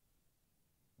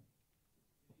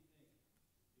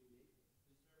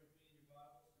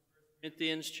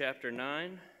Corinthians chapter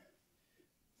 9.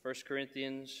 1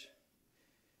 Corinthians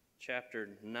chapter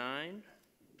 9.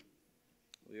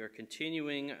 We are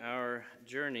continuing our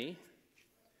journey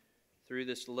through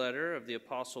this letter of the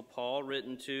Apostle Paul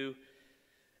written to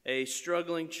a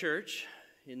struggling church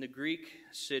in the Greek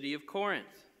city of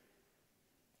Corinth.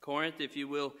 Corinth, if you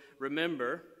will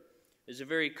remember, is a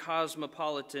very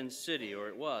cosmopolitan city, or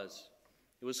it was.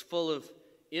 It was full of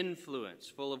influence,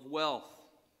 full of wealth,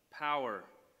 power,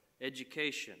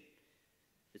 education.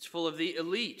 It's full of the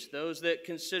elite, those that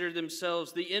consider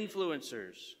themselves the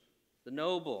influencers, the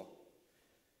noble.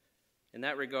 In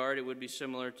that regard, it would be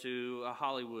similar to a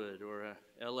Hollywood or a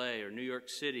LA or New York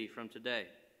City from today.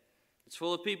 It's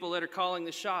full of people that are calling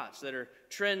the shots, that are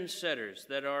trendsetters,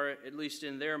 that are, at least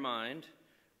in their mind,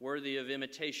 worthy of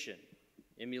imitation,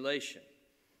 emulation.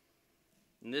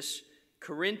 And this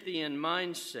Corinthian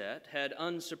mindset had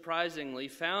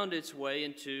unsurprisingly found its way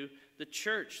into the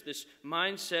church, this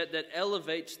mindset that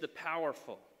elevates the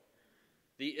powerful,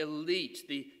 the elite,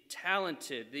 the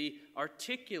talented, the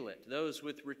articulate, those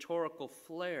with rhetorical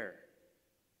flair,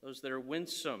 those that are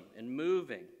winsome and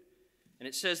moving. And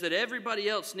it says that everybody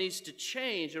else needs to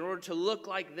change in order to look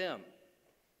like them.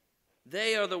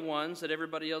 They are the ones that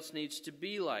everybody else needs to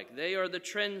be like. They are the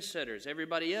trendsetters.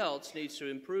 Everybody else needs to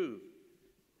improve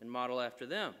and model after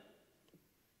them.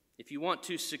 If you want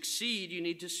to succeed, you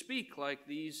need to speak like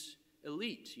these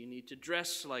elite. You need to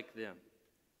dress like them.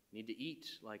 You need to eat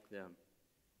like them.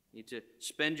 You need to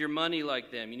spend your money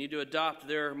like them. You need to adopt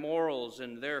their morals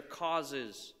and their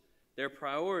causes, their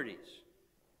priorities.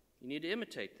 You need to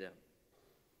imitate them.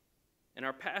 And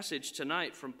our passage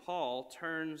tonight from Paul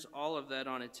turns all of that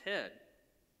on its head.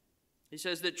 He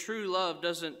says that true love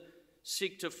doesn't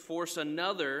seek to force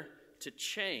another to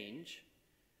change.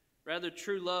 Rather,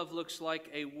 true love looks like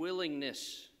a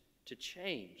willingness to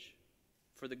change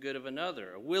for the good of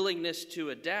another, a willingness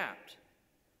to adapt,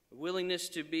 a willingness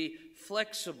to be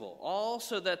flexible, all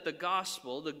so that the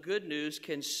gospel, the good news,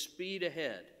 can speed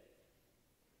ahead.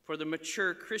 For the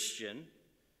mature Christian,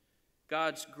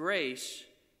 God's grace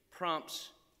prompts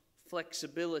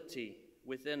flexibility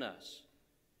within us,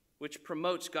 which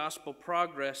promotes gospel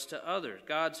progress to others.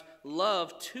 God's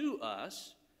love to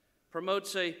us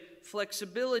promotes a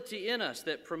flexibility in us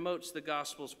that promotes the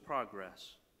gospel's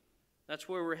progress. That's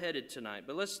where we're headed tonight.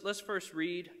 But let's first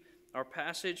read our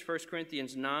passage, 1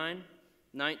 Corinthians 9,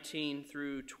 19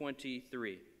 through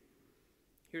 23.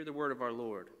 Hear the word of our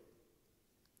Lord.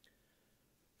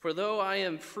 For though I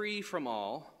am free from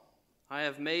all, I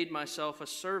have made myself a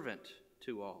servant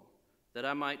to all, that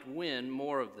I might win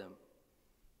more of them.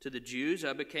 To the Jews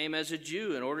I became as a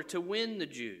Jew in order to win the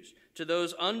Jews. To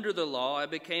those under the law I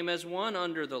became as one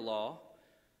under the law,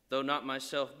 though not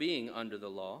myself being under the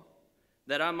law,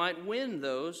 that I might win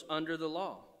those under the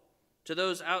law. To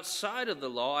those outside of the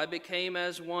law I became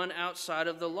as one outside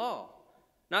of the law,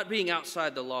 not being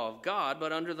outside the law of God,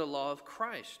 but under the law of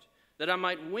Christ, that I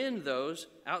might win those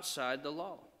outside the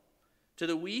law. To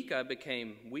the weak I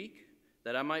became weak,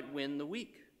 that I might win the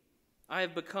weak. I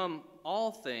have become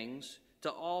all things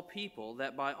to all people,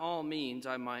 that by all means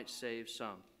I might save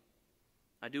some.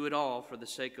 I do it all for the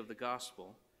sake of the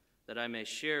gospel, that I may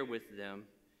share with them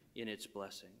in its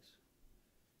blessings.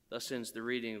 Thus ends the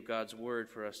reading of God's word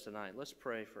for us tonight. Let's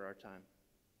pray for our time.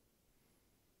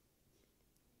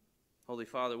 Holy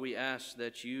Father, we ask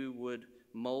that you would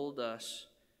mold us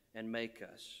and make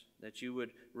us, that you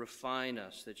would refine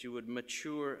us, that you would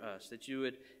mature us, that you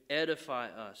would edify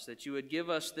us, that you would give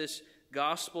us this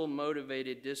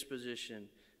gospel-motivated disposition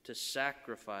to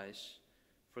sacrifice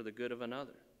for the good of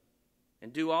another.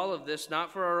 And do all of this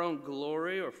not for our own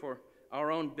glory or for our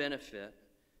own benefit,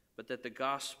 but that the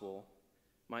gospel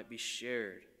might be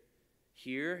shared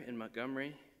here in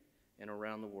Montgomery and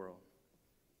around the world.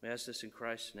 We ask this in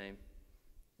Christ's name.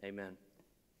 Amen.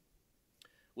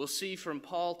 We'll see from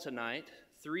Paul tonight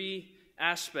three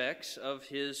aspects of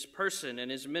his person and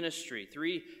his ministry,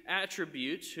 three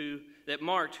attributes that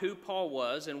marked who Paul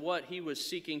was and what he was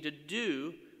seeking to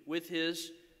do with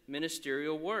his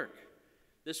ministerial work.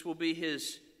 This will be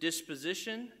his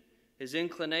disposition, his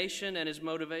inclination, and his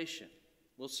motivation.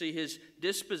 We'll see his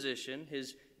disposition,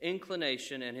 his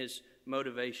inclination, and his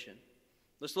motivation.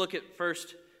 Let's look at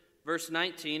first verse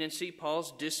 19 and see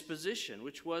Paul's disposition,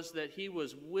 which was that he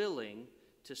was willing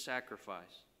to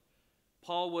sacrifice.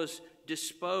 Paul was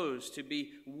disposed to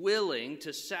be willing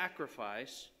to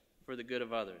sacrifice for the good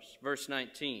of others. Verse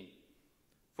 19,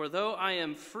 for though I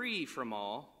am free from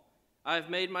all, I have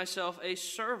made myself a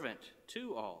servant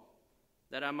to all,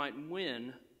 that I might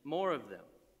win more of them.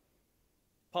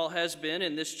 Paul has been,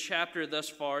 in this chapter thus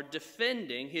far,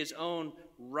 defending his own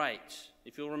rights.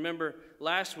 If you'll remember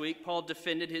last week, Paul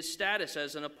defended his status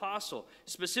as an apostle,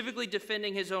 specifically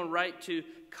defending his own right to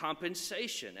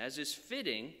compensation, as is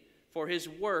fitting for his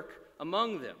work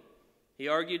among them. He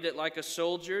argued that like a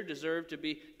soldier deserved to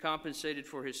be compensated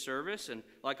for his service, and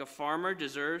like a farmer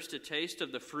deserves to taste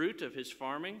of the fruit of his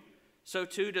farming, so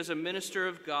too does a minister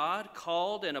of God,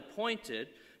 called and appointed,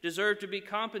 deserve to be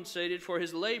compensated for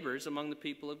his labors among the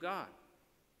people of God.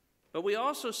 But we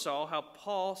also saw how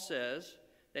Paul says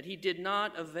that he did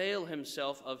not avail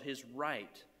himself of his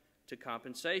right to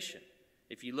compensation.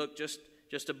 If you look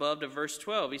just above to verse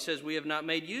 12, he says, "We have not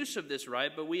made use of this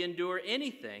right, but we endure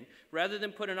anything rather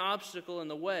than put an obstacle in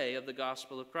the way of the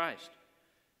gospel of Christ."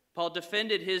 Paul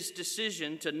defended his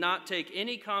decision to not take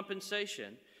any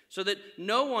compensation so that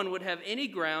no one would have any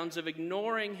grounds of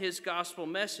ignoring his gospel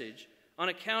message on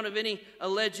account of any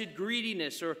alleged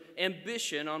greediness or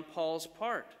ambition on Paul's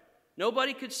part.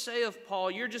 Nobody could say of Paul,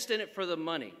 "You're just in it for the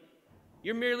money.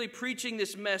 You're merely preaching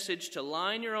this message to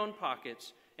line your own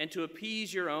pockets and to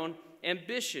appease your own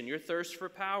ambition, your thirst for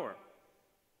power."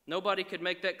 Nobody could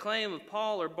make that claim of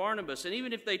Paul or Barnabas, and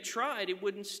even if they tried, it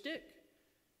wouldn't stick.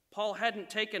 Paul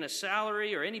hadn't taken a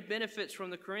salary or any benefits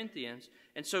from the Corinthians,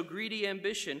 and so greedy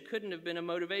ambition couldn't have been a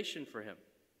motivation for him.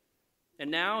 And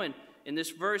now, in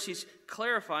this verse, he's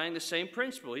clarifying the same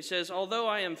principle. He says, "Although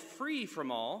I am free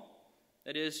from all,"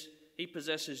 that is, he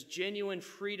possesses genuine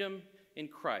freedom in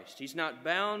Christ. He's not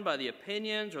bound by the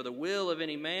opinions or the will of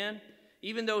any man.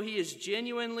 Even though he is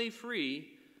genuinely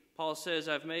free, Paul says,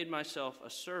 "I've made myself a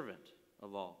servant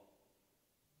of all."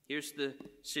 Here's the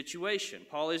situation.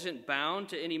 Paul isn't bound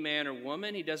to any man or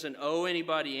woman. He doesn't owe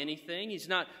anybody anything. He's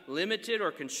not limited or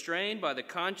constrained by the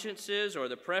consciences or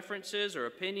the preferences or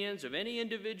opinions of any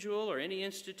individual or any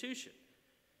institution.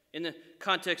 In the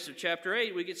context of chapter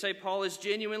 8, we could say Paul is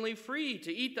genuinely free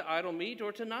to eat the idol meat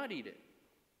or to not eat it.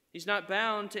 He's not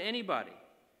bound to anybody.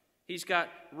 He's got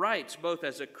rights both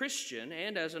as a Christian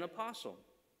and as an apostle.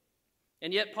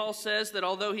 And yet Paul says that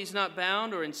although he's not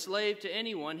bound or enslaved to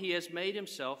anyone, he has made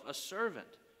himself a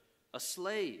servant, a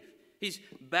slave. He's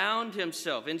bound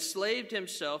himself, enslaved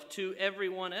himself to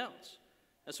everyone else.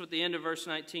 That's what the end of verse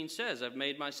 19 says. "I've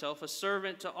made myself a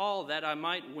servant to all that I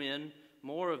might win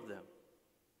more of them."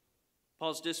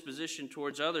 Paul's disposition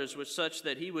towards others was such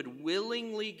that he would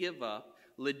willingly give up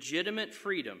legitimate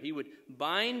freedom. He would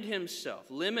bind himself,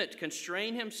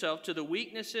 constrain himself to the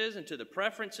weaknesses and to the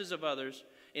preferences of others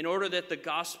in order that the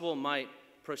gospel might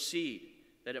proceed,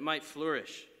 that it might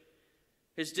flourish.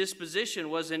 His disposition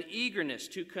was an eagerness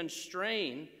to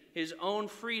constrain his own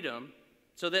freedom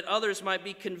so that others might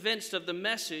be convinced of the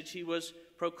message he was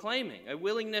proclaiming, a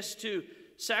willingness to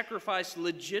sacrifice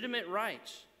legitimate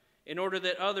rights in order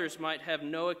that others might have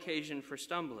no occasion for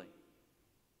stumbling.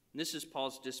 And this is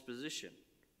Paul's disposition,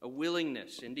 a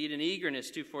willingness, indeed an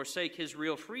eagerness to forsake his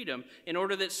real freedom in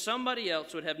order that somebody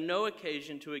else would have no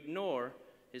occasion to ignore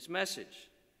his message.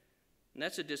 And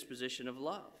that's a disposition of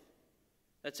love.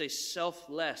 That's a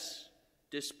selfless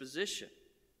disposition.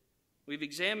 We've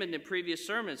examined in previous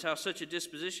sermons how such a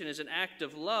disposition is an act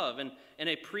of love and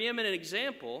a preeminent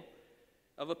example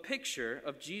of a picture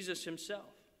of Jesus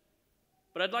himself.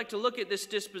 But I'd like to look at this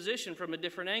disposition from a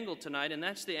different angle tonight, and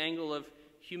that's the angle of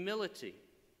humility.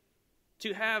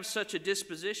 To have such a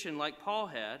disposition like Paul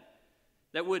had,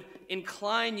 that would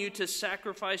incline you to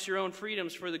sacrifice your own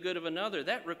freedoms for the good of another,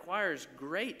 that requires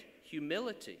great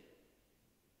humility.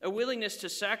 A willingness to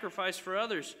sacrifice for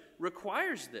others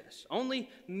requires this. Only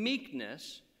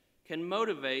meekness can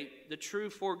motivate the true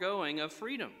foregoing of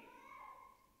freedom.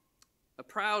 A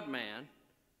proud man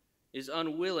is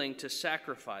unwilling to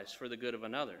sacrifice for the good of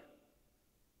another.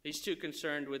 He's too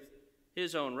concerned with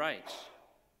his own rights.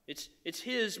 It's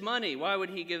his money. Why would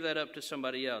he give that up to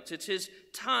somebody else? It's his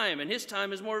time, and his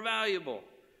time is more valuable.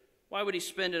 Why would he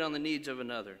spend it on the needs of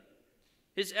another?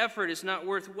 His effort is not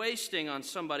worth wasting on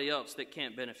somebody else that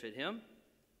can't benefit him.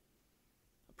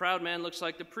 A proud man looks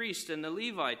like the priest and the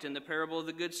Levite in the parable of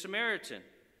the Good Samaritan,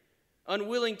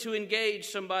 unwilling to engage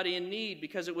somebody in need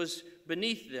because it was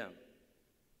beneath them.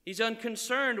 He's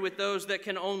unconcerned with those that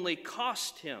can only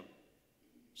cost him,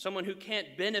 someone who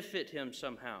can't benefit him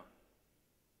somehow.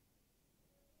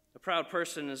 A proud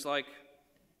person is like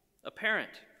a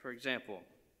parent, for example,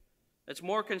 that's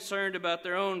more concerned about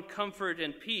their own comfort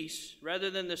and peace rather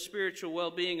than the spiritual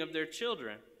well-being of their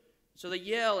children. So they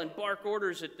yell and bark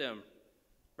orders at them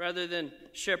rather than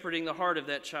shepherding the heart of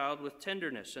that child with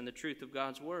tenderness and the truth of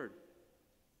God's word.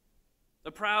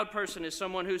 A proud person is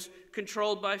someone who's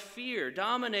controlled by fear,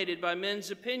 dominated by men's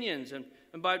opinions, and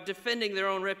by defending their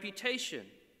own reputation.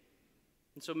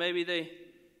 And so maybe they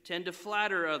tend to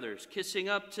flatter others, kissing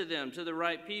up to them, to the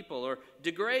right people, or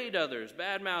degrade others,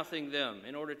 bad-mouthing them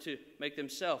in order to make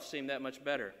themselves seem that much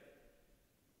better.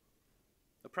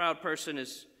 A proud person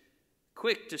is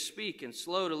quick to speak and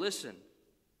slow to listen,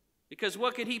 because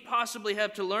what could he possibly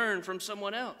have to learn from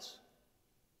someone else?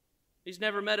 He's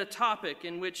never met a topic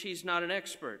in which he's not an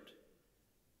expert.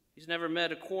 He's never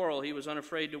met a quarrel he was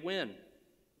unafraid to win.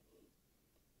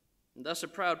 And thus a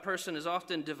proud person is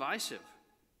often divisive.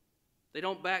 They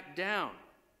don't back down.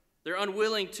 They're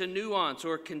unwilling to nuance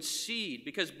or concede,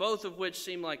 because both of which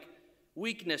seem like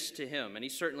weakness to him, and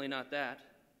he's certainly not that.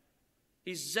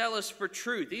 He's zealous for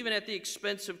truth, even at the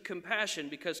expense of compassion,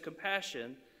 because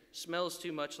compassion smells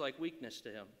too much like weakness to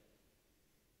him.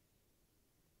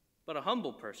 But a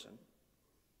humble person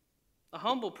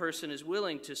is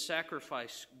willing to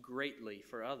sacrifice greatly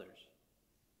for others.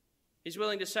 He's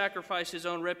willing to sacrifice his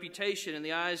own reputation in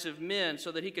the eyes of men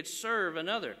so that he could serve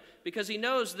another, because he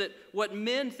knows that what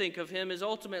men think of him is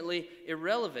ultimately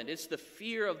irrelevant. It's the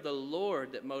fear of the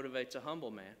Lord that motivates a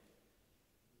humble man.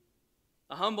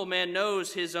 A humble man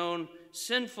knows his own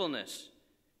sinfulness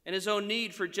and his own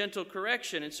need for gentle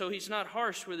correction, and so he's not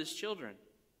harsh with his children.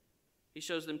 He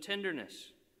shows them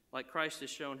tenderness, like Christ has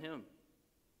shown him.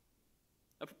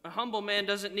 A humble man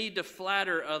doesn't need to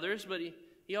flatter others, but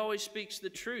he always speaks the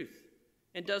truth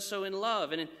and does so in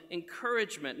love and in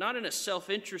encouragement, not in a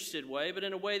self-interested way, but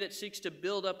in a way that seeks to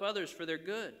build up others for their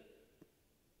good.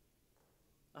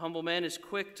 A humble man is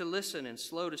quick to listen and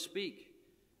slow to speak,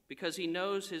 because he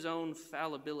knows his own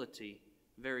fallibility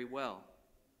very well.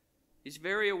 He's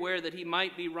very aware that he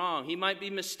might be wrong. He might be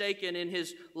mistaken in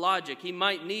his logic. He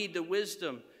might need the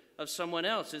wisdom of someone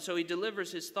else, and so he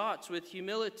delivers his thoughts with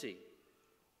humility.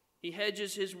 He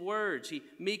hedges his words. He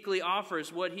meekly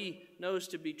offers what he knows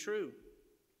to be true.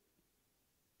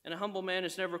 And a humble man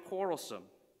is never quarrelsome.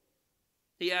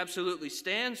 He absolutely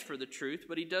stands for the truth,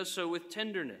 but he does so with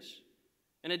tenderness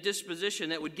and a disposition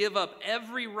that would give up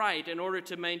every right in order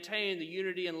to maintain the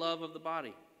unity and love of the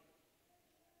body.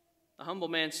 A humble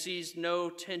man sees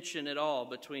no tension at all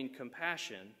between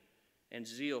compassion and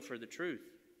zeal for the truth.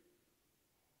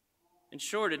 In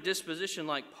short, a disposition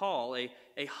like Paul,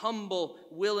 a humble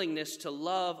willingness to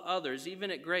love others, even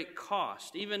at great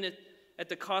cost, even at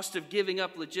the cost of giving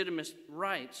up legitimate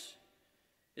rights,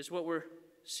 is what we're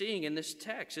seeing in this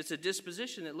text. It's a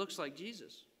disposition that looks like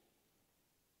Jesus.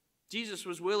 Jesus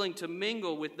was willing to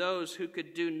mingle with those who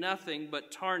could do nothing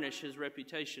but tarnish his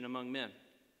reputation among men.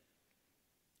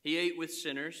 He ate with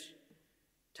sinners,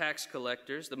 tax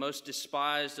collectors, the most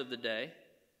despised of the day.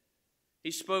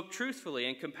 He spoke truthfully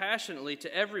and compassionately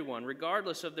to everyone,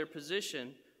 regardless of their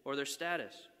position or their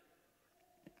status.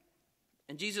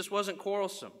 And Jesus wasn't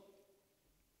quarrelsome.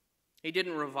 He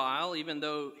didn't revile, even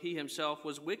though he himself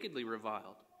was wickedly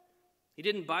reviled. He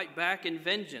didn't bite back in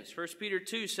vengeance. 1 Peter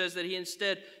 2 says that he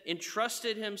instead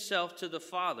entrusted himself to the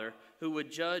Father, who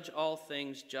would judge all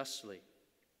things justly.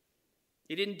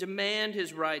 He didn't demand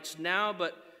his rights now,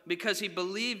 but because he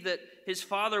believed that his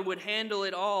Father would handle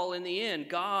it all in the end.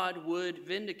 God would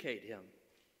vindicate him.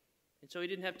 And so he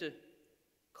didn't have to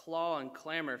claw and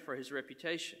clamor for his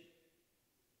reputation.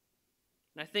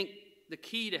 And I think the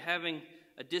key to having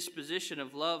a disposition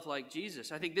of love like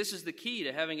Jesus, I think this is the key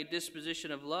to having a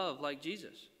disposition of love like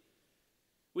Jesus.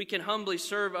 We can humbly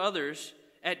serve others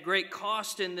at great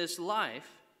cost in this life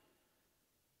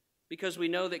because we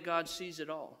know that God sees it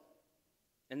all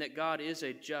and that God is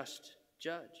a just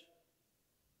judge.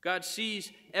 God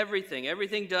sees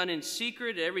everything done in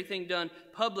secret, everything done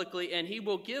publicly, and he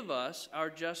will give us our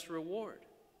just reward.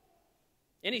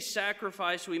 Any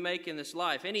sacrifice we make in this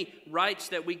life, any rights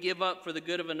that we give up for the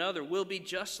good of another will be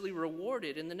justly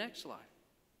rewarded in the next life.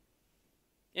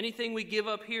 Anything we give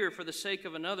up here for the sake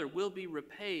of another will be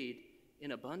repaid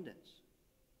in abundance.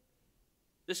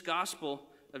 This gospel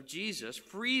of Jesus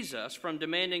frees us from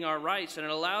demanding our rights, and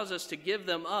it allows us to give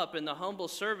them up in the humble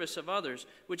service of others,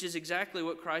 which is exactly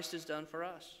what Christ has done for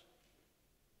us.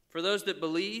 For those that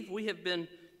believe, we have been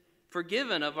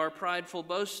forgiven of our prideful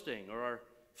boasting or our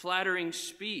flattering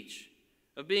speech,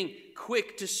 of being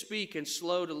quick to speak and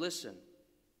slow to listen.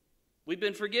 We've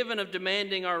been forgiven of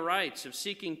demanding our rights, of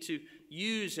seeking to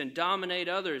use and dominate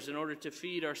others in order to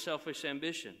feed our selfish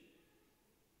ambition.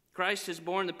 Christ has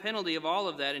borne the penalty of all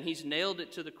of that, and he's nailed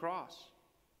it to the cross.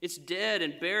 It's dead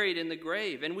and buried in the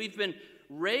grave, and we've been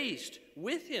raised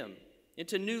with him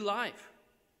into new life.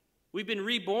 We've been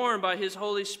reborn by his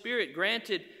Holy Spirit,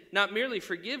 granted not merely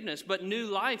forgiveness, but new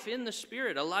life in the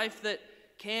Spirit, a life that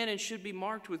can and should be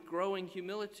marked with growing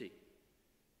humility.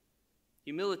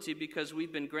 Humility because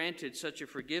we've been granted such a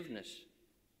forgiveness.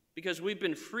 because we've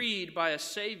been freed by a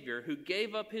Savior who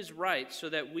gave up his rights so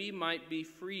that we might be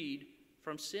freed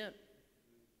from sin.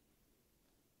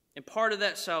 And part of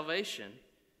that salvation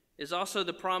is also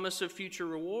the promise of future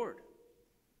reward.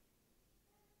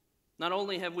 Not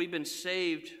only have we been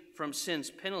saved from sin's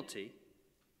penalty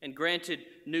and granted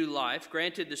new life,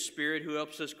 granted the Spirit who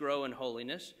helps us grow in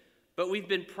holiness, but we've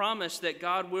been promised that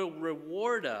God will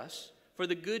reward us for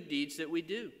the good deeds that we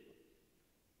do.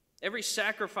 Every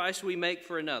sacrifice we make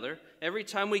for another, every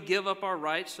time we give up our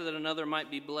rights so that another might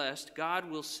be blessed, God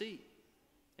will see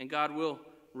and God will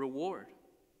reward.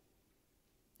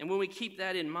 And when we keep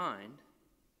that in mind,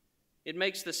 it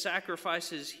makes the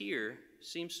sacrifices here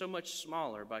seem so much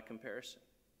smaller by comparison.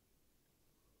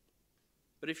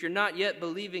 But if you're not yet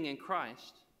believing in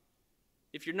Christ,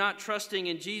 if you're not trusting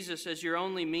in Jesus as your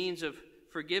only means of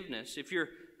forgiveness, if you're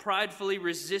pridefully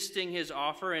resisting his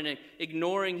offer and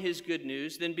ignoring his good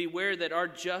news, then beware that our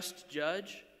just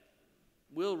judge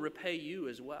will repay you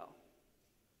as well.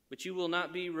 But you will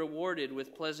not be rewarded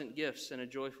with pleasant gifts and a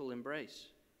joyful embrace.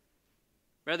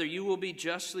 Rather, you will be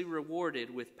justly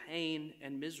rewarded with pain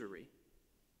and misery.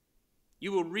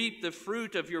 You will reap the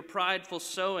fruit of your prideful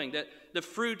sowing, that the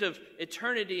fruit of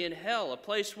eternity in hell, a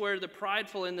place where the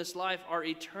prideful in this life are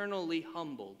eternally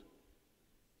humbled.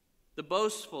 The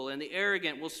boastful and the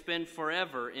arrogant will spend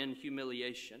forever in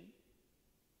humiliation.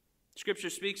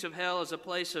 Scripture speaks of hell as a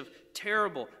place of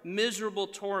terrible, miserable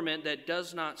torment that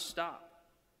does not stop.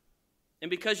 And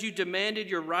because you demanded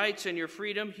your rights and your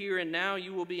freedom here and now,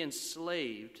 you will be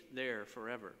enslaved there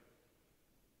forever.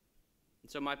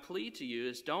 And so my plea to you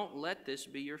is, don't let this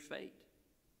be your fate.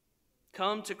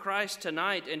 Come to Christ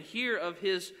tonight and hear of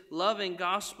his loving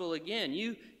gospel again.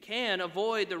 You can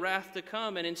avoid the wrath to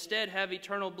come and instead have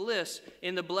eternal bliss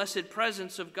in the blessed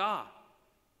presence of God.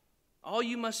 All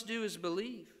you must do is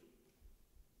believe.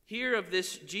 Hear of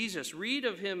this Jesus. Read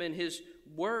of him in his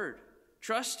word.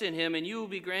 Trust in him and you will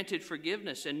be granted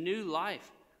forgiveness and new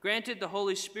life. Granted the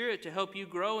Holy Spirit to help you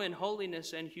grow in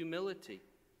holiness and humility.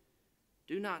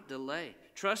 Do not delay.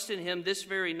 Trust in him this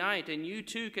very night, and you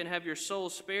too can have your soul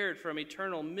spared from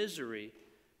eternal misery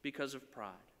because of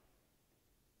pride.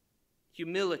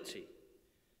 Humility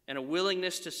and a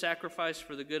willingness to sacrifice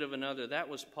for the good of another, that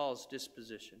was Paul's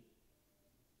disposition.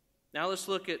 Now let's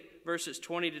look at verses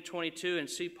 20 to 22 and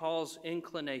see Paul's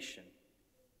inclination.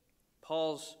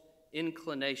 Paul's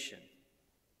inclination.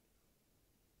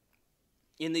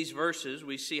 In these verses,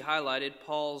 we see highlighted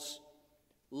Paul's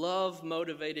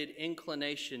love-motivated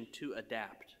inclination to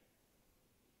adapt.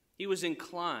 He was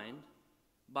inclined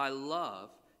by love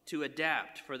to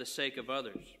adapt for the sake of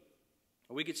others.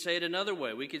 Or we could say it another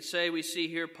way. We could say we see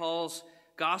here Paul's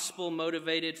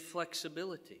gospel-motivated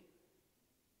flexibility.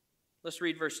 Let's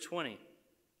read verse 20.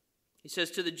 He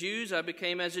says, "To the Jews I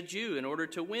became as a Jew in order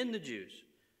to win the Jews.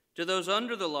 To those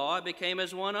under the law I became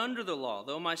as one under the law,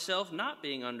 though myself not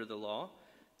being under the law,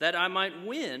 that I might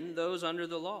win those under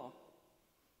the law."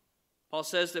 Paul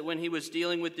says that when he was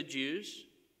dealing with the Jews,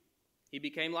 he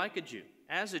became like a Jew,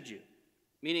 as a Jew,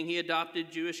 meaning he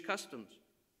adopted Jewish customs.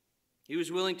 He was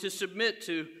willing to submit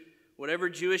to whatever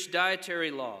Jewish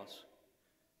dietary laws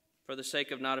for the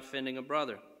sake of not offending a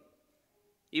brother.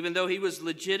 Even though he was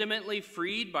legitimately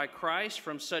freed by Christ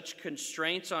from such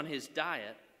constraints on his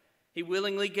diet, he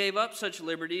willingly gave up such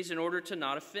liberties in order to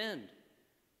not offend.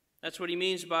 That's what he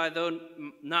means by, though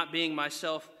not being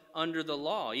myself under the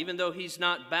law. Even though he's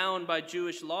not bound by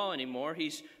Jewish law anymore,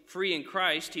 he's free in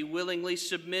Christ, he willingly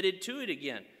submitted to it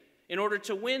again in order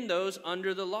to win those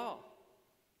under the law.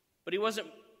 But he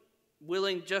wasn't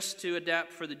willing just to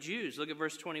adapt for the Jews. Look at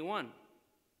verse 21.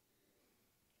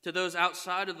 "To those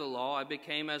outside of the law, I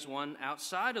became as one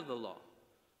outside of the law,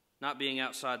 not being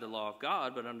outside the law of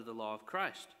God, but under the law of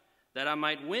Christ, that I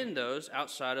might win those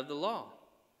outside of the law."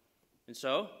 And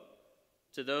so,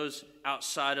 to those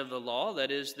outside of the law,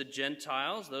 that is the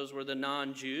Gentiles, those were the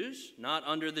non-Jews, not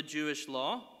under the Jewish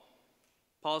law,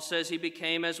 Paul says he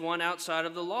became as one outside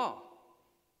of the law.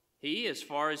 He, as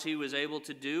far as he was able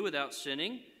to do without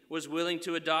sinning, was willing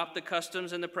to adopt the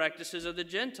customs and the practices of the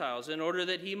Gentiles in order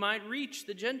that he might reach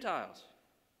the Gentiles.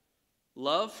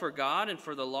 Love for God and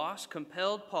for the lost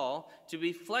compelled Paul to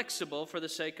be flexible for the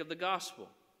sake of the gospel.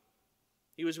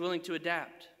 He was willing to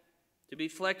adapt, to be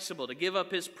flexible, to give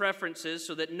up his preferences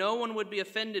so that no one would be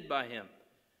offended by him,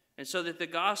 and so that the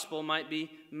gospel might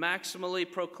be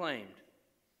maximally proclaimed.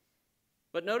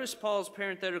 But notice Paul's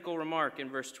parenthetical remark in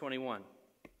verse 21.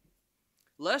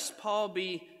 Lest Paul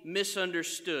be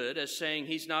misunderstood as saying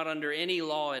he's not under any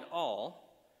law at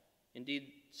all,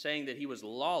 indeed saying that he was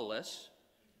lawless,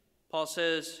 Paul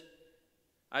says,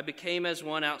 "I became as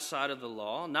one outside of the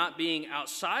law, not being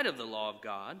outside of the law of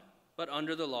God, but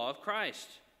under the law of Christ.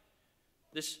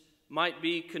 This might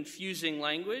be confusing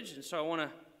language, and so I want to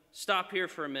stop here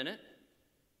for a minute.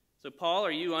 So, Paul,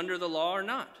 are you under the law or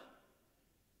not?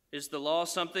 Is the law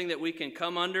something that we can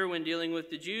come under when dealing with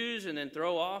the Jews and then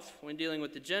throw off when dealing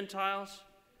with the Gentiles?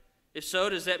 If so,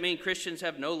 does that mean Christians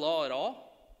have no law at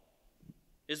all?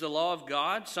 Is the law of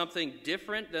God something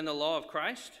different than the law of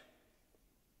Christ?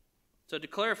 So to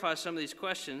clarify some of these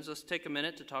questions, let's take a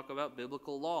minute to talk about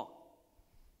biblical law.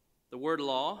 The word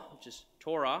law, which is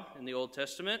Torah in the Old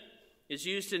Testament, is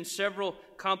used in several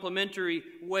complementary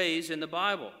ways in the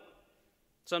Bible.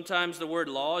 Sometimes the word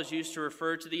law is used to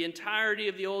refer to the entirety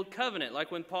of the Old Covenant, like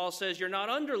when Paul says you're not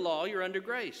under law, you're under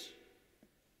grace.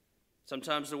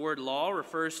 Sometimes the word law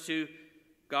refers to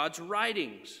God's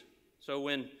writings. So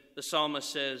when the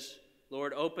psalmist says,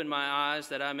 Lord, open my eyes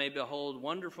that I may behold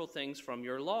wonderful things from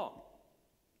your law.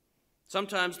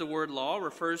 Sometimes the word law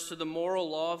refers to the moral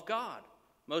law of God,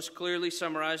 most clearly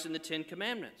summarized in the Ten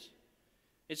Commandments.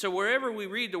 And so wherever we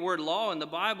read the word law in the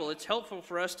Bible, it's helpful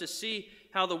for us to see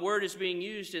how the word is being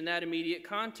used in that immediate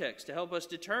context to help us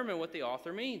determine what the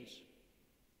author means.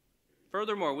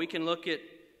 Furthermore, we can look at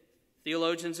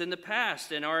theologians in the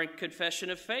past and our confession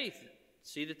of faith,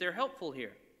 see that they're helpful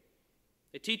here.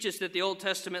 They teach us that the Old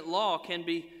Testament law can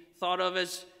be thought of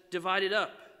as divided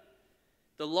up.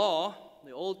 The law,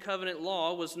 the Old Covenant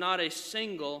law, was not a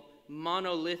single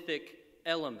monolithic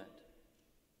element.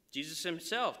 Jesus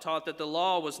himself taught that the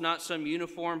law was not some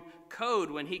uniform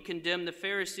code when he condemned the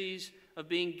Pharisees of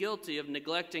being guilty of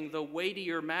neglecting the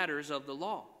weightier matters of the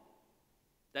law.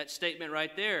 That statement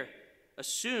right there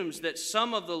assumes that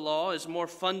some of the law is more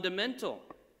fundamental,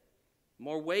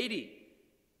 more weighty,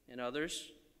 and others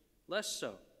less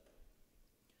so.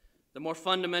 The more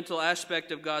fundamental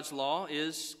aspect of God's law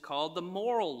is called the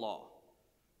moral law.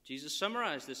 Jesus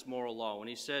summarized this moral law when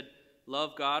he said,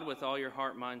 love God with all your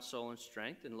heart, mind, soul, and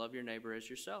strength, and love your neighbor as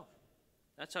yourself.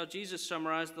 That's how Jesus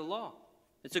summarized the law.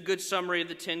 It's a good summary of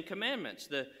the Ten Commandments.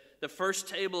 The first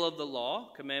table of the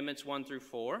law, Commandments 1 through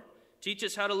 4,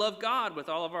 teaches how to love God with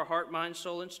all of our heart, mind,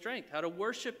 soul, and strength, how to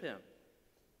worship him.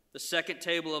 The second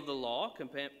table of the law,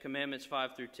 Commandments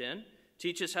 5 through 10,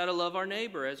 teaches how to love our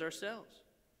neighbor as ourselves.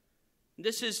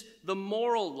 This is the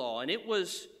moral law, and it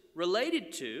was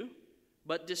related to,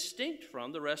 but distinct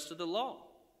from, the rest of the law.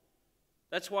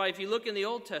 That's why if you look in the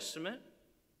Old Testament,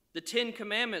 the Ten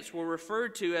Commandments were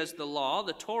referred to as the law,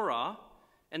 the Torah,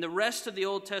 and the rest of the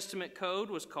Old Testament code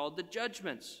was called the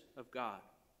judgments of God.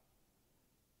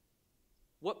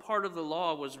 What part of the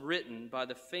law was written by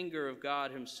the finger of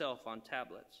God himself on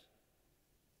tablets?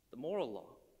 The moral law.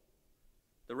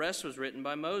 The rest was written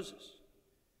by Moses.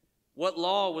 What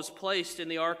law was placed in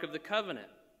the Ark of the Covenant?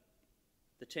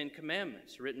 The Ten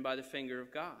Commandments, written by the finger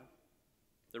of God.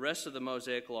 The rest of the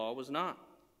Mosaic law was not.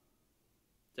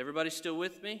 Is everybody still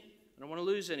with me? I don't want to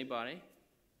lose anybody.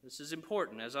 This is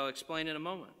important, as I'll explain in a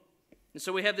moment. And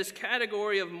so we have this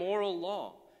category of moral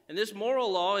law. And this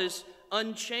moral law is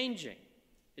unchanging.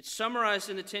 It's summarized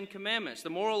in the Ten Commandments. The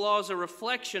moral law is a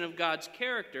reflection of God's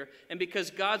character. And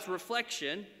because God's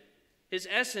reflection, his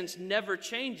essence, never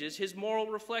changes, his moral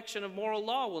reflection of moral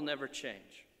law will never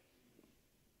change.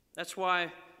 That's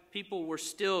why people were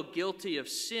still guilty of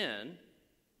sin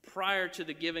prior to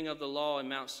the giving of the law in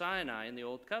Mount Sinai in the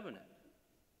Old Covenant.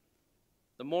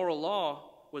 The moral law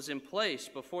was in place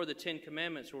before the Ten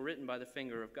Commandments were written by the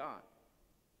finger of God.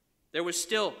 There was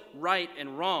still right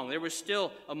and wrong. There was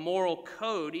still a moral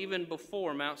code even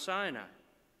before Mount Sinai.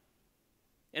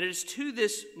 And it is to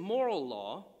this moral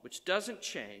law, which doesn't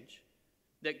change,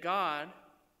 that God,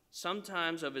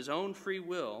 sometimes of his own free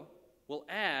will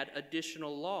add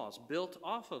additional laws built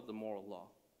off of the moral law.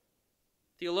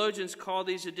 Theologians call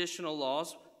these additional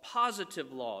laws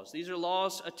positive laws. These are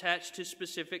laws attached to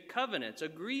specific covenants,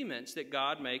 agreements that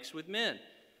God makes with men.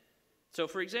 So,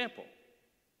 for example,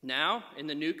 now in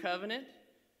the new covenant,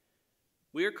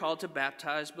 we are called to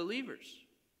baptize believers.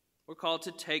 We're called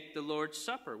to take the Lord's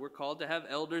Supper. We're called to have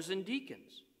elders and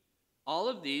deacons. All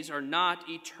of these are not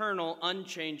eternal,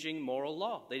 unchanging moral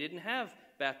law. They didn't have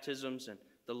baptisms and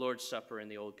the Lord's Supper in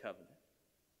the Old Covenant.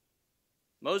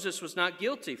 Moses was not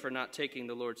guilty for not taking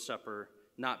the Lord's Supper,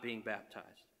 not being baptized.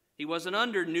 He wasn't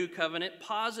under new covenant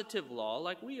positive law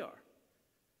like we are.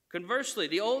 Conversely,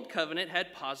 the Old Covenant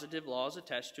had positive laws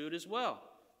attached to it as well.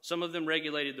 Some of them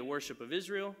regulated the worship of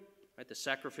Israel, right? The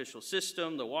sacrificial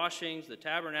system, the washings, the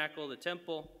tabernacle, the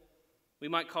temple. We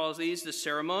might call these the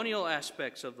ceremonial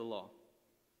aspects of the law.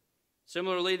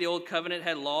 Similarly, the Old Covenant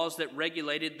had laws that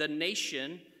regulated the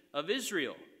nation of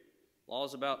Israel.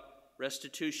 Laws about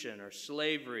restitution or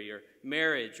slavery or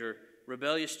marriage or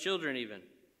rebellious children even.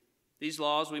 These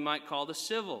laws we might call the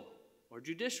civil or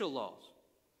judicial laws.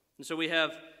 And so we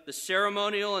have the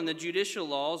ceremonial and the judicial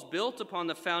laws built upon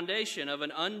the foundation of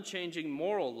an unchanging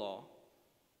moral law.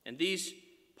 And these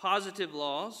positive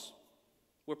laws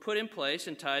were put in place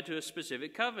and tied to a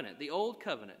specific covenant, the Old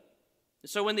Covenant. And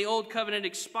so when the Old Covenant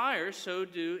expires, so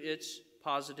do its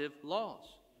positive laws.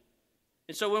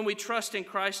 And so when we trust in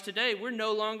Christ today, we're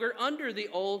no longer under the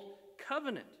Old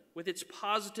Covenant with its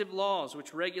positive laws,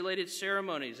 which regulated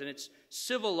ceremonies, and its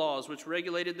civil laws, which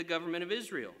regulated the government of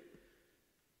Israel.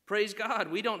 Praise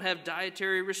God, we don't have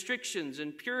dietary restrictions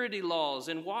and purity laws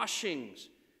and washings.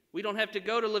 We don't have to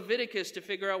go to Leviticus to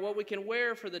figure out what we can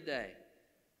wear for the day.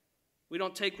 We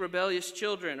don't take rebellious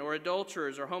children or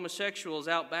adulterers or homosexuals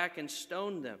out back and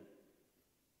stone them.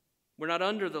 We're not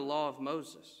under the law of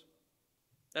Moses.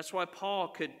 That's why Paul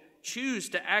could choose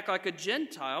to act like a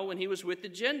Gentile when he was with the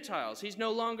Gentiles. He's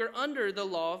no longer under the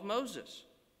law of Moses.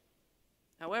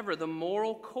 However, the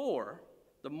moral core,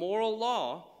 the moral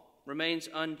law, remains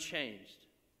unchanged.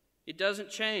 It doesn't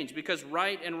change because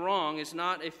right and wrong is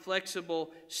not a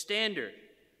flexible standard,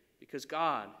 because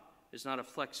God is not a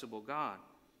flexible God.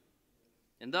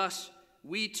 And thus,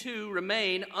 we too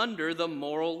remain under the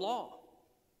moral law.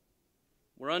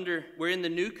 We're in the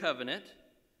new covenant,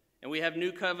 and we have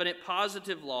new covenant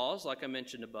positive laws, like I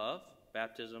mentioned above,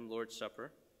 baptism, Lord's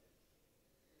Supper.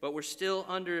 But we're still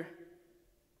under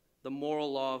the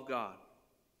moral law of God.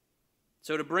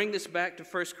 So to bring this back to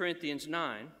 1 Corinthians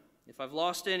 9, if I've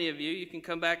lost any of you, you can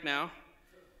come back now.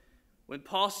 When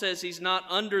Paul says he's not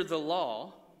under the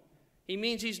law, he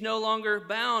means he's no longer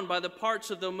bound by the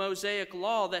parts of the Mosaic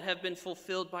law that have been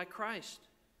fulfilled by Christ.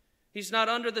 He's not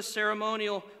under the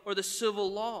ceremonial or the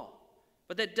civil law.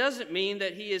 But that doesn't mean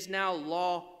that he is now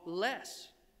lawless.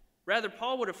 Rather,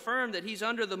 Paul would affirm that he's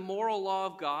under the moral law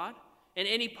of God and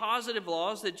any positive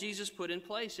laws that Jesus put in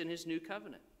place in his new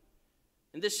covenant.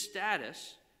 And this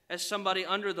status, as somebody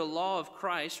under the law of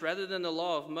Christ rather than the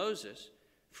law of Moses,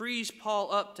 frees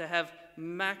Paul up to have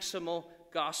maximal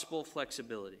gospel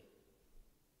flexibility.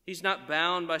 He's not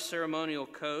bound by ceremonial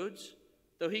codes,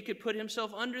 though he could put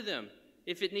himself under them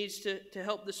if it needs to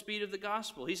help the speed of the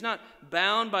gospel. He's not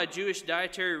bound by Jewish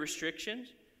dietary restrictions,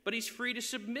 but he's free to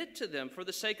submit to them for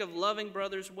the sake of loving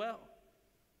brothers well.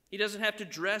 He doesn't have to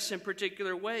dress in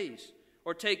particular ways,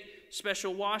 or take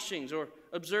special washings, or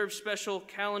observe special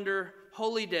calendar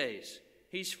holy days.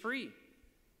 He's free.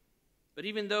 But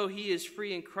even though he is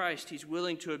free in Christ, he's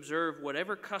willing to observe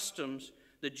whatever customs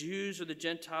the Jews or the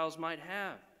Gentiles might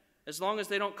have, as long as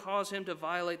they don't cause him to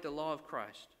violate the law of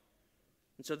Christ.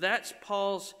 And so that's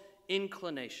Paul's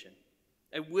inclination,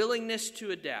 a willingness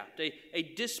to adapt, a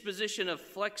disposition of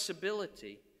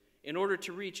flexibility in order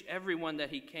to reach everyone that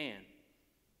he can.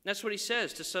 That's what he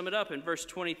says, to sum it up in verse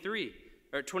 22.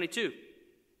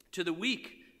 To the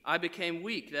weak I became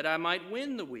weak, that I might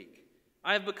win the weak.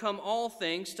 I have become all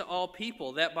things to all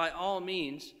people, that by all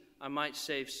means I might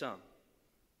save some.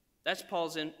 That's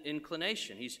Paul's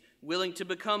inclination. He's willing to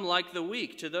become like the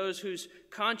weak, to those whose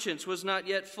conscience was not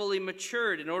yet fully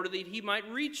matured, in order that he might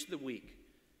reach the weak.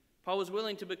 Paul was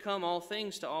willing to become all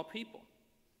things to all people.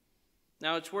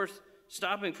 Now, it's worth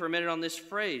stopping for a minute on this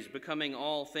phrase, becoming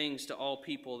all things to all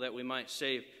people, that we might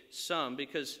save some,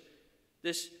 because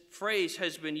this phrase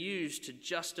has been used to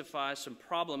justify some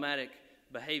problematic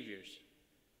behaviors.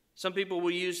 Some people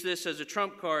will use this as a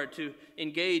trump card to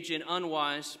engage in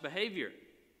unwise behavior,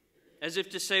 as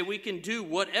if to say we can do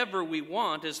whatever we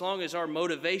want as long as our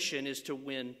motivation is to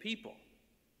win people.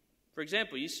 For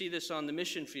example, you see this on the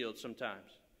mission field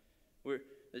sometimes, where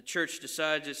the church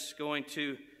decides it's going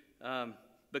to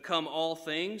become all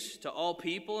things to all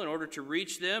people in order to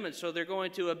reach them, and so they're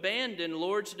going to abandon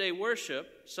Lord's Day worship,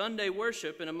 Sunday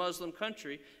worship in a Muslim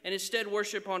country, and instead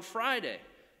worship on Friday,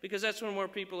 because that's when more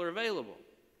people are available.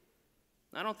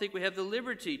 I don't think we have the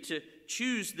liberty to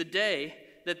choose the day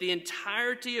that the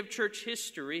entirety of church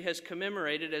history has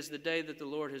commemorated as the day that the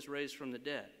Lord has raised from the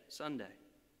dead, Sunday.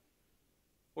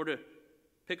 Or to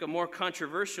pick a more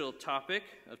controversial topic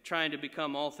of trying to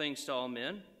become all things to all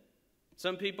men,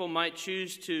 some people might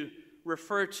choose to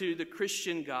refer to the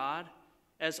Christian God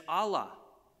as Allah,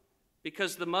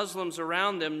 because the Muslims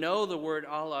around them know the word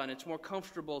Allah and it's more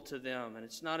comfortable to them and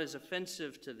it's not as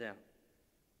offensive to them.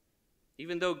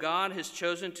 Even though God has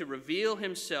chosen to reveal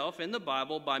himself in the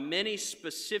Bible by many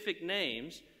specific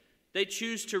names, they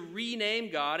choose to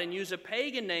rename God and use a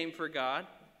pagan name for God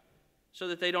so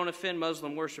that they don't offend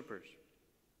Muslim worshipers.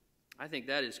 I think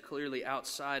that is clearly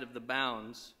outside of the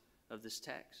bounds of this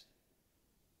text.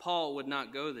 Paul would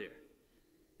not go there.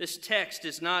 This text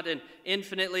is not an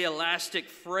infinitely elastic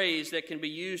phrase that can be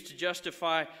used to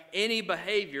justify any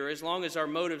behavior as long as our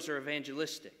motives are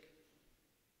evangelistic.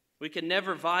 We can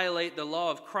never violate the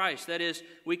law of Christ. That is,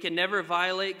 we can never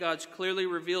violate God's clearly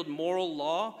revealed moral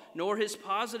law, nor his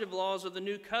positive laws of the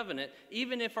new covenant,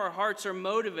 even if our hearts are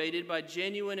motivated by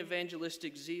genuine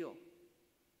evangelistic zeal.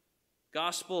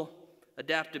 Gospel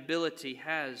adaptability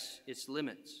has its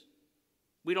limits.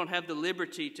 We don't have the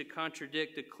liberty to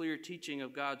contradict the clear teaching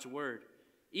of God's word,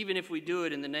 even if we do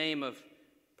it in the name of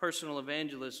personal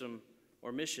evangelism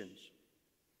or missions.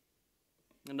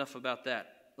 Enough about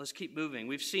that. Let's keep moving.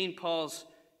 We've seen Paul's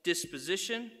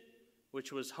disposition,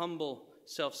 which was humble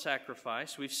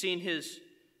self-sacrifice. We've seen his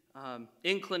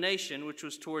inclination, which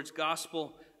was towards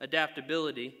gospel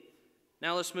adaptability.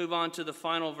 Now let's move on to the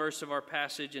final verse of our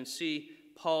passage and see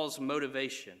Paul's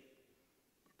motivation.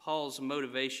 Paul's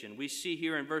motivation. We see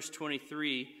here in verse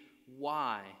 23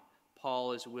 why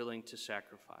Paul is willing to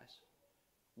sacrifice.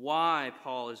 Why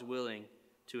Paul is willing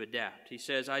to adapt. He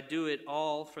says, I do it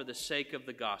all for the sake of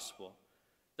the gospel,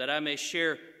 that I may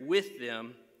share with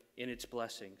them in its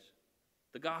blessings.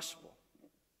 The gospel.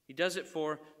 He does it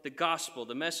for the gospel,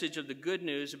 the message of the good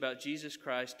news about Jesus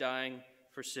Christ dying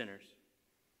for sinners.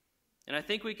 And I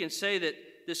think we can say that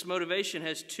this motivation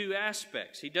has two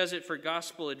aspects. He does it for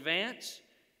gospel advance,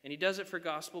 and he does it for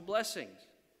gospel blessings.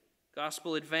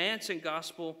 Gospel advance and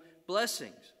gospel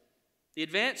blessings. The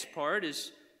advance part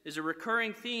is a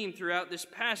recurring theme throughout this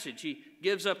passage. He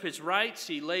gives up his rights,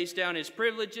 he lays down his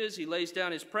privileges, he lays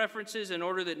down his preferences in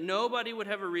order that nobody would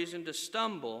have a reason to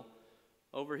stumble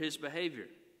over his behavior.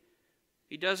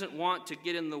 He doesn't want to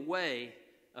get in the way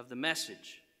of the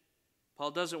message.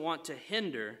 Paul doesn't want to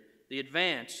hinder the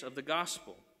advance of the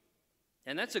gospel.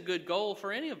 And that's a good goal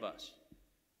for any of us.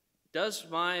 Does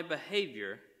my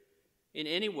behavior in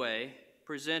any way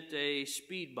present a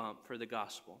speed bump for the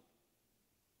gospel?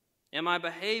 Am I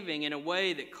behaving in a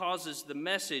way that causes the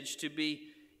message to be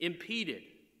impeded,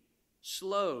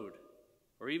 slowed,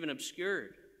 or even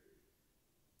obscured?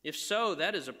 If so,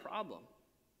 that is a problem.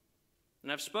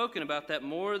 And I've spoken about that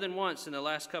more than once in the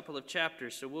last couple of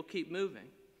chapters, so we'll keep moving.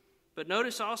 But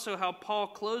notice also how Paul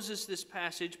closes this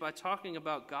passage by talking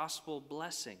about gospel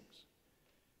blessings.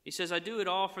 He says, I do it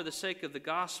all for the sake of the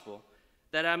gospel,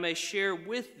 that I may share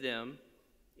with them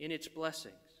in its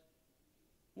blessings.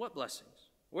 What blessings?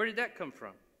 Where did that come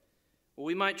from? Well,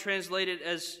 we might translate it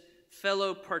as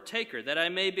fellow partaker, that I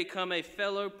may become a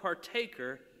fellow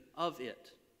partaker of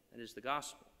it. That is the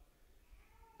gospel.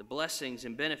 The blessings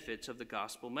and benefits of the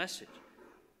gospel message.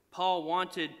 Paul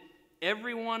wanted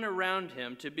everyone around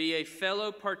him to be a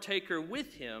fellow partaker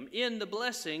with him in the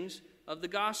blessings of the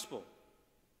gospel.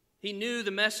 He knew the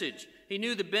message. He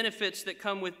knew the benefits that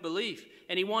come with belief,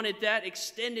 and he wanted that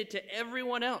extended to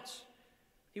everyone else.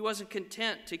 He wasn't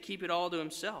content to keep it all to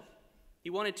himself. He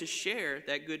wanted to share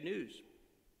that good news.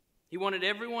 He wanted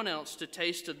everyone else to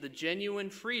taste of the genuine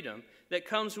freedom that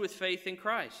comes with faith in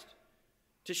Christ,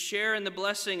 to share in the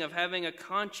blessing of having a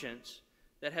conscience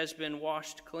that has been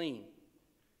washed clean,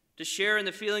 to share in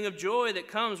the feeling of joy that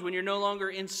comes when you're no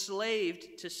longer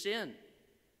enslaved to sin,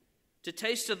 to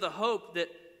taste of the hope that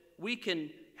we can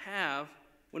have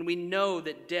when we know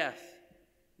that death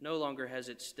no longer has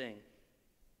its sting,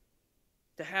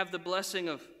 to have the blessing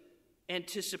of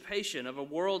anticipation of a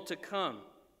world to come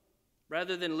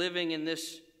rather than living in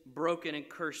this broken and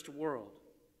cursed world,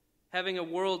 having a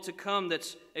world to come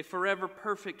that's a forever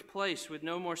perfect place with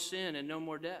no more sin and no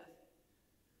more death.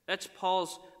 That's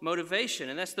Paul's motivation,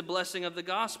 and that's the blessing of the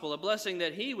gospel, a blessing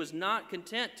that he was not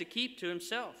content to keep to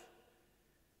himself.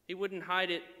 He wouldn't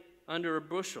hide it under a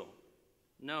bushel.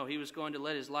 No, he was going to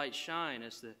let his light shine,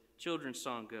 as the children's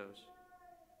song goes.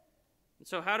 And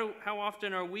so how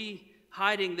often are we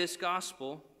hiding this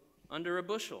gospel under a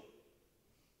bushel?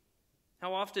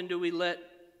 How often do we let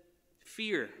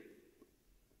fear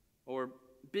or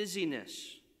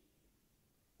busyness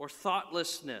or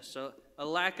thoughtlessness, a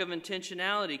lack of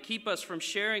intentionality, keep us from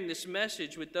sharing this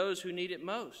message with those who need it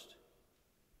most?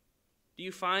 Do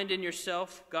you find in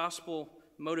yourself gospel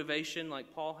motivation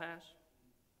like Paul has?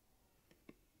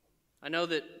 I know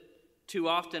that too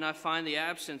often I find the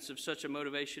absence of such a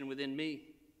motivation within me.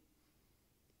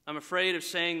 I'm afraid of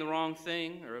saying the wrong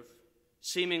thing, or of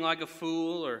seeming like a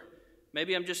fool, or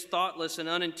maybe I'm just thoughtless and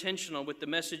unintentional with the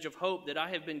message of hope that I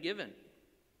have been given.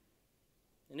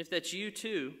 And if that's you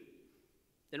too,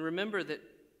 then remember that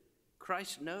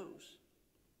Christ knows.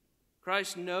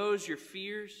 Christ knows your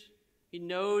fears. He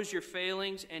knows your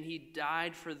failings, and he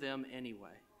died for them anyway.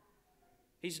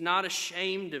 He's not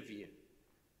ashamed of you.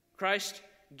 Christ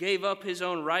gave up his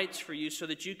own rights for you so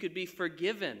that you could be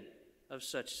forgiven of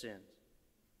such sins.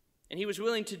 And he was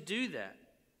willing to do that.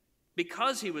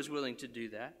 Because he was willing to do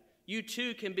that, you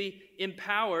too can be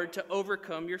empowered to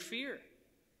overcome your fear.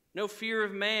 No fear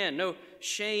of man, no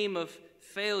shame of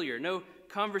failure, no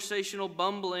conversational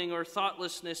bumbling or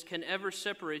thoughtlessness can ever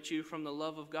separate you from the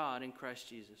love of God in Christ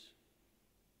Jesus.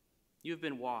 You've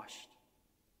been washed.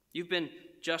 You've been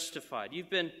justified. You've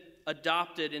been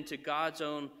adopted into God's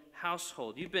own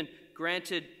household. You've been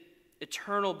granted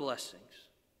eternal blessings.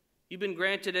 You've been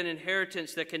granted an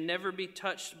inheritance that can never be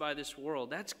touched by this world.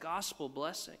 That's gospel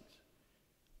blessings.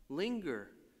 Linger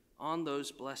on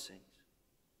those blessings.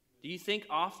 Do you think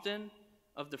often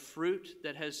of the fruit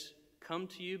that has come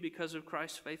to you because of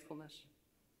Christ's faithfulness?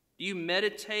 Do you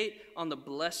meditate on the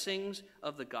blessings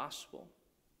of the gospel?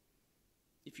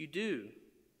 If you do,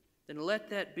 then let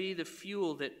that be the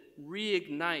fuel that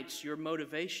reignites your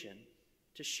motivation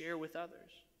to share with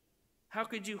others. How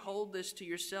could you hold this to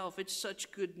yourself? It's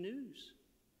such good news.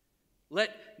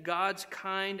 Let God's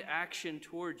kind action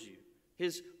towards you,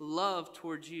 His love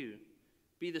towards you,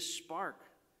 be the spark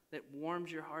that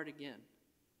warms your heart again.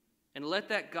 And let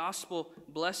that gospel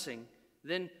blessing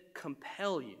then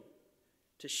compel you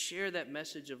to share that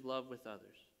message of love with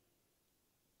others.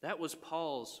 That was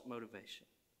Paul's motivation.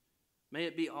 May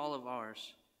it be all of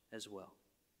ours as well.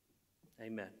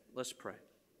 Amen. Let's pray.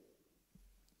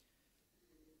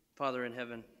 Father in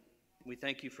heaven, we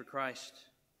thank you for Christ,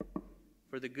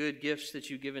 for the good gifts that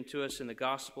you've given to us in the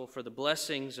gospel, for the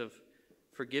blessings of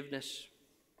forgiveness,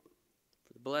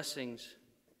 for the blessings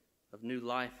of new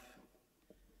life,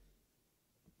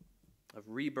 of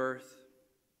rebirth,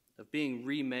 of being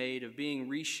remade, of being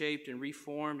reshaped and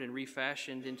reformed and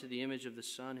refashioned into the image of the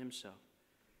Son himself.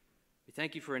 We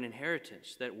thank you for an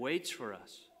inheritance that waits for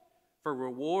us, for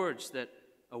rewards that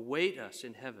await us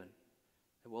in heaven,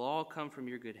 that will all come from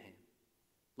your good hand.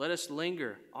 Let us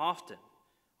linger often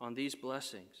on these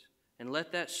blessings, and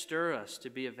let that stir us to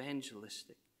be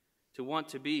evangelistic, to want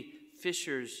to be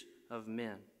fishers of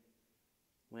men.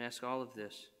 We ask all of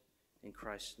this in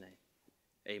Christ's name.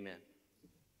 Amen.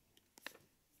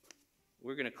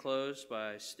 We're going to close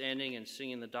by standing and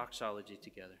singing the doxology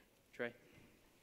together.